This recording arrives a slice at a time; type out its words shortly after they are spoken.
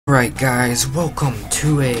Right guys, welcome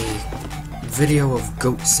to a video of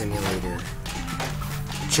Goat Simulator.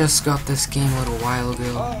 Just got this game a little while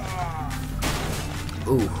ago.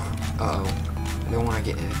 Ooh, uh-oh. Don't want to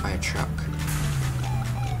get hit by a truck.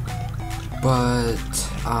 But,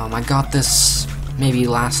 I got this maybe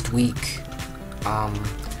last week.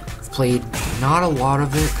 I've played not a lot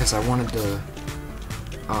of it because I wanted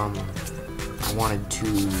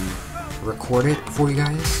to record it for you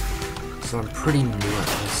guys. So I'm pretty new at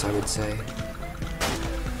this, I would say.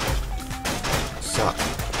 Sup. The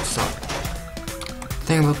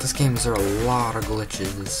thing about this game is there are a lot of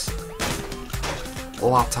glitches.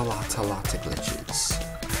 Lots of glitches.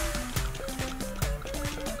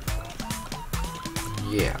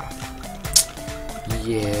 Yeah.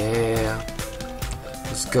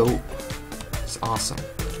 Let's go. It's awesome.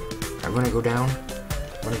 I'm gonna go down.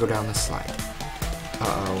 I'm gonna go down this slide.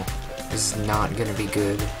 Uh-oh. This is not gonna be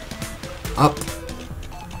good. Up.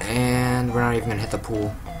 And we're not even gonna hit the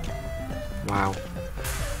pool. Wow.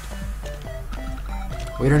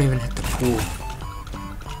 We don't even hit the pool.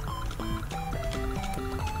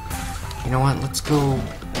 You know what? Let's go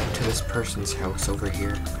to this person's house over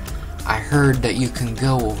here. I heard that you can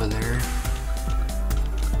go over there.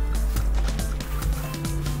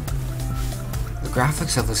 The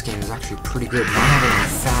graphics of this game is actually pretty good. I have it on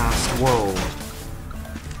fast. Whoa.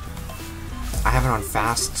 I have it on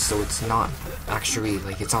fast, so it's not actually,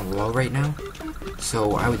 like, it's on low right now.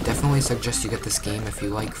 So I would definitely suggest you get this game if you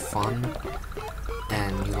like fun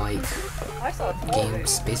and you like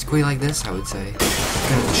games basically like this, I would say.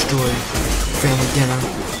 Gonna destroy family dinner.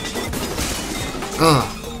 Ugh.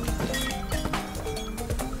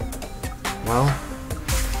 Well,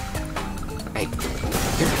 hey,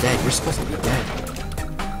 you're dead. You're supposed to be dead.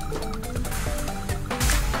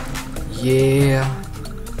 Yeah.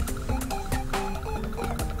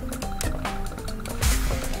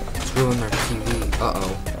 Let's ruin their TV.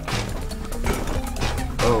 Uh-oh.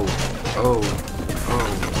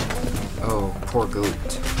 Oh, poor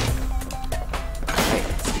goat. Hey,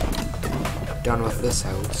 done with this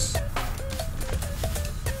house.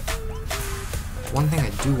 One thing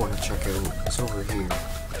I do want to check out is over here.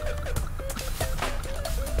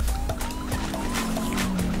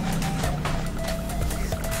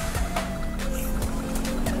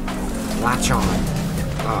 Latch on.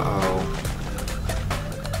 Uh-oh.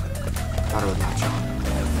 Thought it would latch on.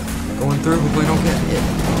 Going through, hopefully I don't get hit.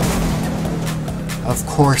 Of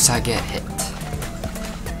course I get hit.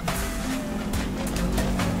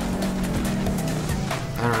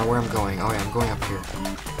 I don't know where I'm going. Oh yeah, I'm going up here.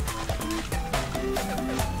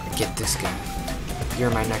 Get this guy.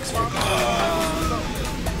 You're my next victim.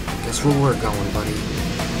 Guess where we're going, buddy.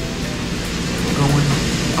 We're going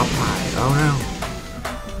up high. Oh no.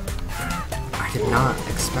 I did not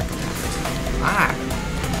expect that. Ah!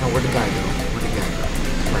 No, where'd the guy go?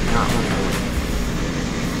 We're not running away.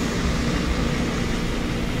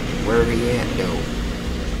 Where are we at, though?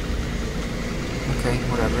 Okay,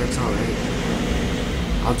 whatever, it's alright.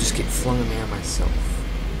 I'll just get flung in the air myself.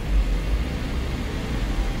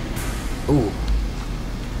 Ooh.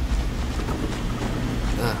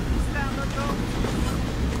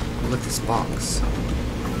 Look at this box.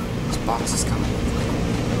 This box is coming.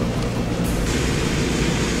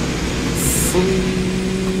 Flee!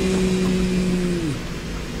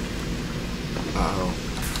 Uh-oh.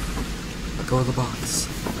 Let go of the box.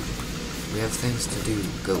 We have things to do,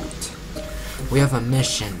 goat. We have a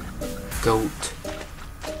mission, goat.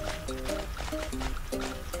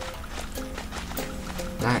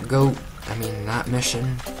 That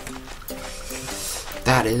mission,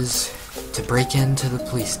 that is to break into the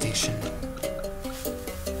police station.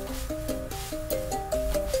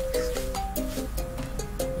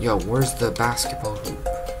 Yo, where's the basketball hoop?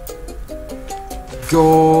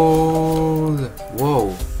 Goal!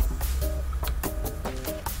 Whoa.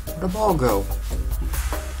 Where'd the ball go?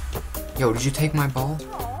 Yo, did you take my ball?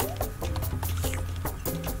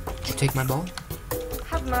 Did you take my ball?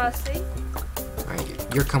 Have mercy. Alright,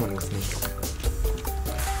 you're coming with me.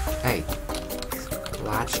 Hey.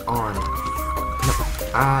 Latch on.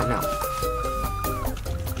 No. No.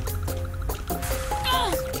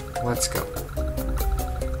 Let's go.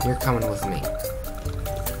 You're coming with me.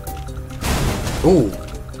 Ooh.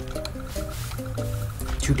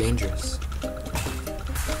 Too dangerous.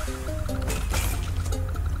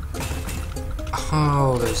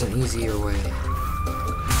 Oh, there's an easier way.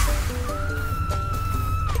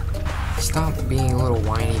 Stop being a little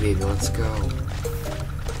whiny baby, let's go.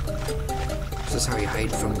 This is how you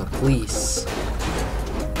hide from the police.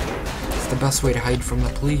 It's the best way to hide from the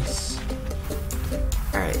police.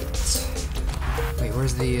 Alright. Wait,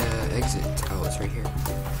 where's the exit? Oh, it's right here.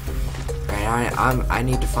 I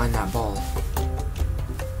need to find that ball.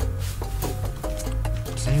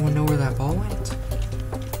 Does anyone know where that ball went?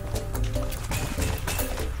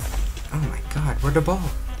 Oh my god, where'd the ball?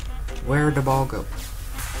 Where'd the ball go?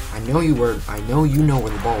 I know you know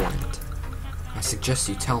where the ball went. I suggest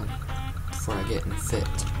you tell me before I get in a fit.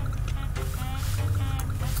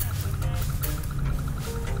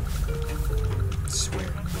 I swear.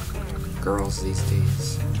 Girls these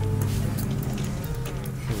days.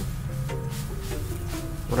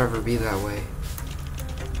 Whatever, be that way.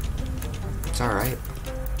 It's alright.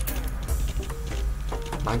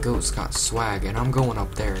 My goat's got swag, and I'm going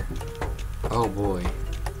up there. Oh boy.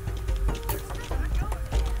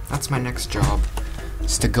 That's my next job,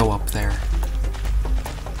 is to go up there.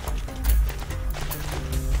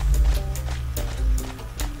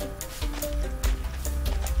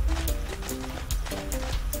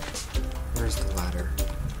 Where's the ladder?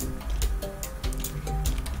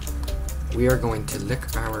 We are going to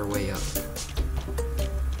lick our way up.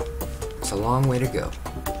 It's a long way to go.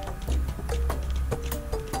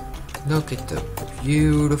 Look at the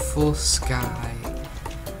beautiful sky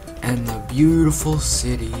and the beautiful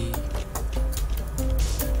city. I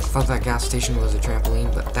thought that gas station was a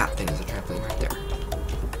trampoline, but that thing is a trampoline right there.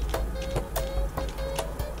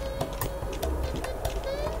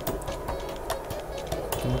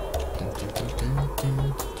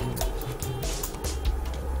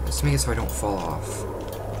 Let's make it so I don't fall off.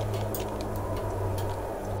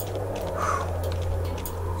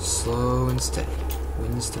 Slow and steady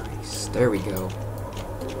wins the race. There we go.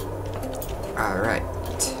 Alright.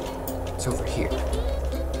 It's over here.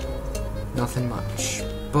 Nothing much,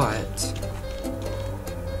 but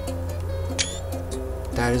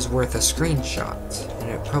that is worth a screenshot.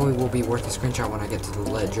 And it probably will be worth a screenshot when I get to the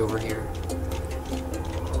ledge over here.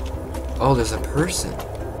 Oh, there's a person.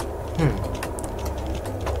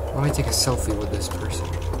 Let me take a selfie with this person.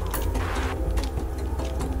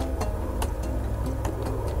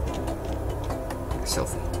 A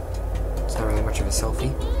selfie. It's not really much of a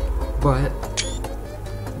selfie, but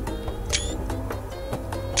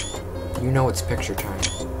you know it's picture time.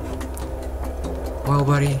 Well,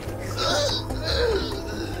 buddy,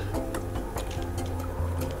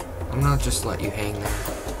 I'm gonna just let you hang there,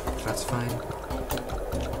 if that's fine.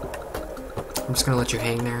 I'm just gonna let you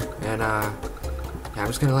hang there, and yeah, I'm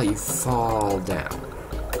just gonna let you fall down.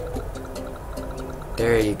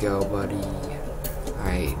 There you go, buddy.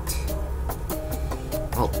 Alright.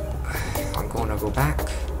 Well, I'm gonna go back.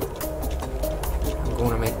 I'm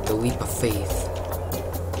gonna make the leap of faith.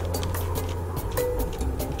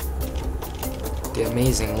 The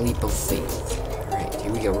amazing leap of faith. Alright,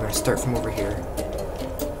 here we go. We're gonna start from over here.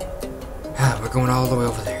 We're going all the way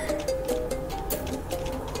over there.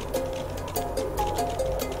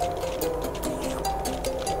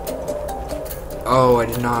 Oh, I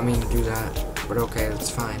did not mean to do that. But okay, that's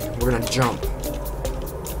fine. We're gonna jump.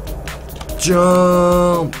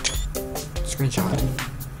 Jump! Screenshot.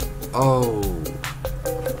 Oh.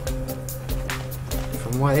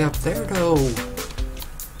 From way up there, though.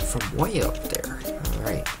 From way up there.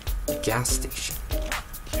 Alright. Gas station.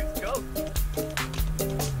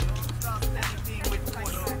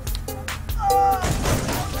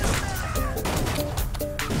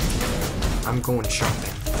 I'm going shopping.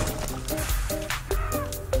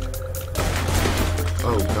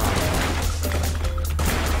 Oh god.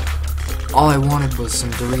 All I wanted was some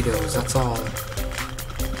Doritos, that's all.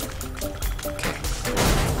 Okay.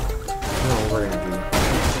 I don't know what we're gonna do.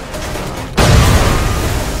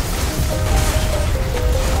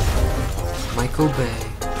 Michael Bay.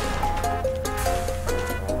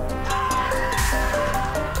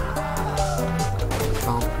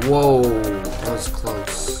 Whoa, that was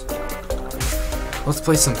close. Let's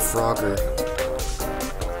play some Frogger.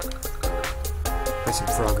 Play some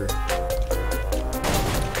Frogger.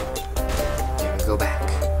 There we go back.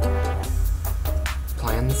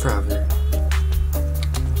 Playing the Frogger.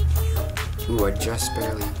 Ooh, I just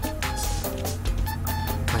barely.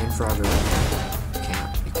 Playing Frogger.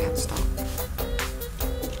 You can't stop.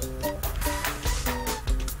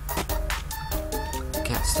 You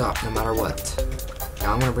can't stop no matter what.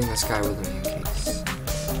 Now I'm gonna bring this guy with me in case.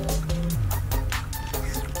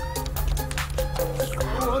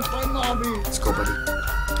 Let's go, buddy.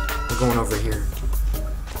 We're going over here.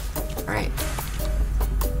 Alright.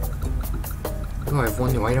 Oh, I have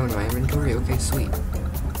one new item in my inventory? Okay, sweet.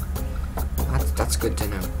 That's good to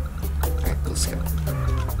know. Alright, let's go.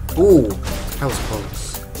 Ooh! That was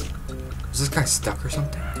close. Is this guy stuck or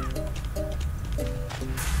something?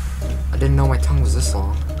 I didn't know my tongue was this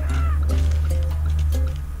long.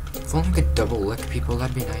 If only I could double lick people,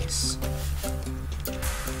 that'd be nice.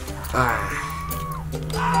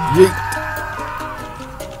 Yeet.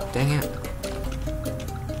 Dang it.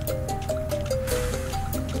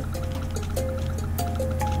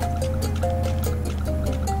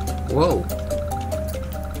 Whoa.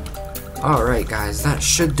 Alright guys, that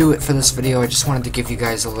should do it for this video. I just wanted to give you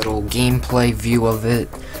guys a little gameplay view of it.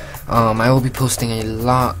 I will be posting a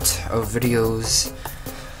lot of videos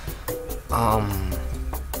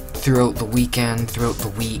throughout the weekend, throughout the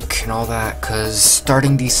week, and all that, because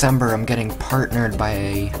starting December I'm getting partnered by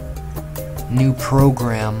a new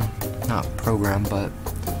program. Not program, but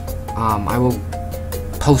I will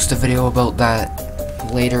post a video about that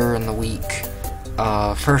later in the week.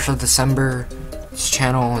 1st of December, this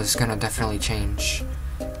channel is gonna definitely change,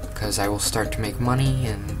 because I will start to make money,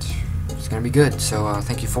 and it's gonna be good. So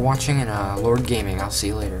thank you for watching, and Lord Gaming, I'll see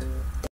you later.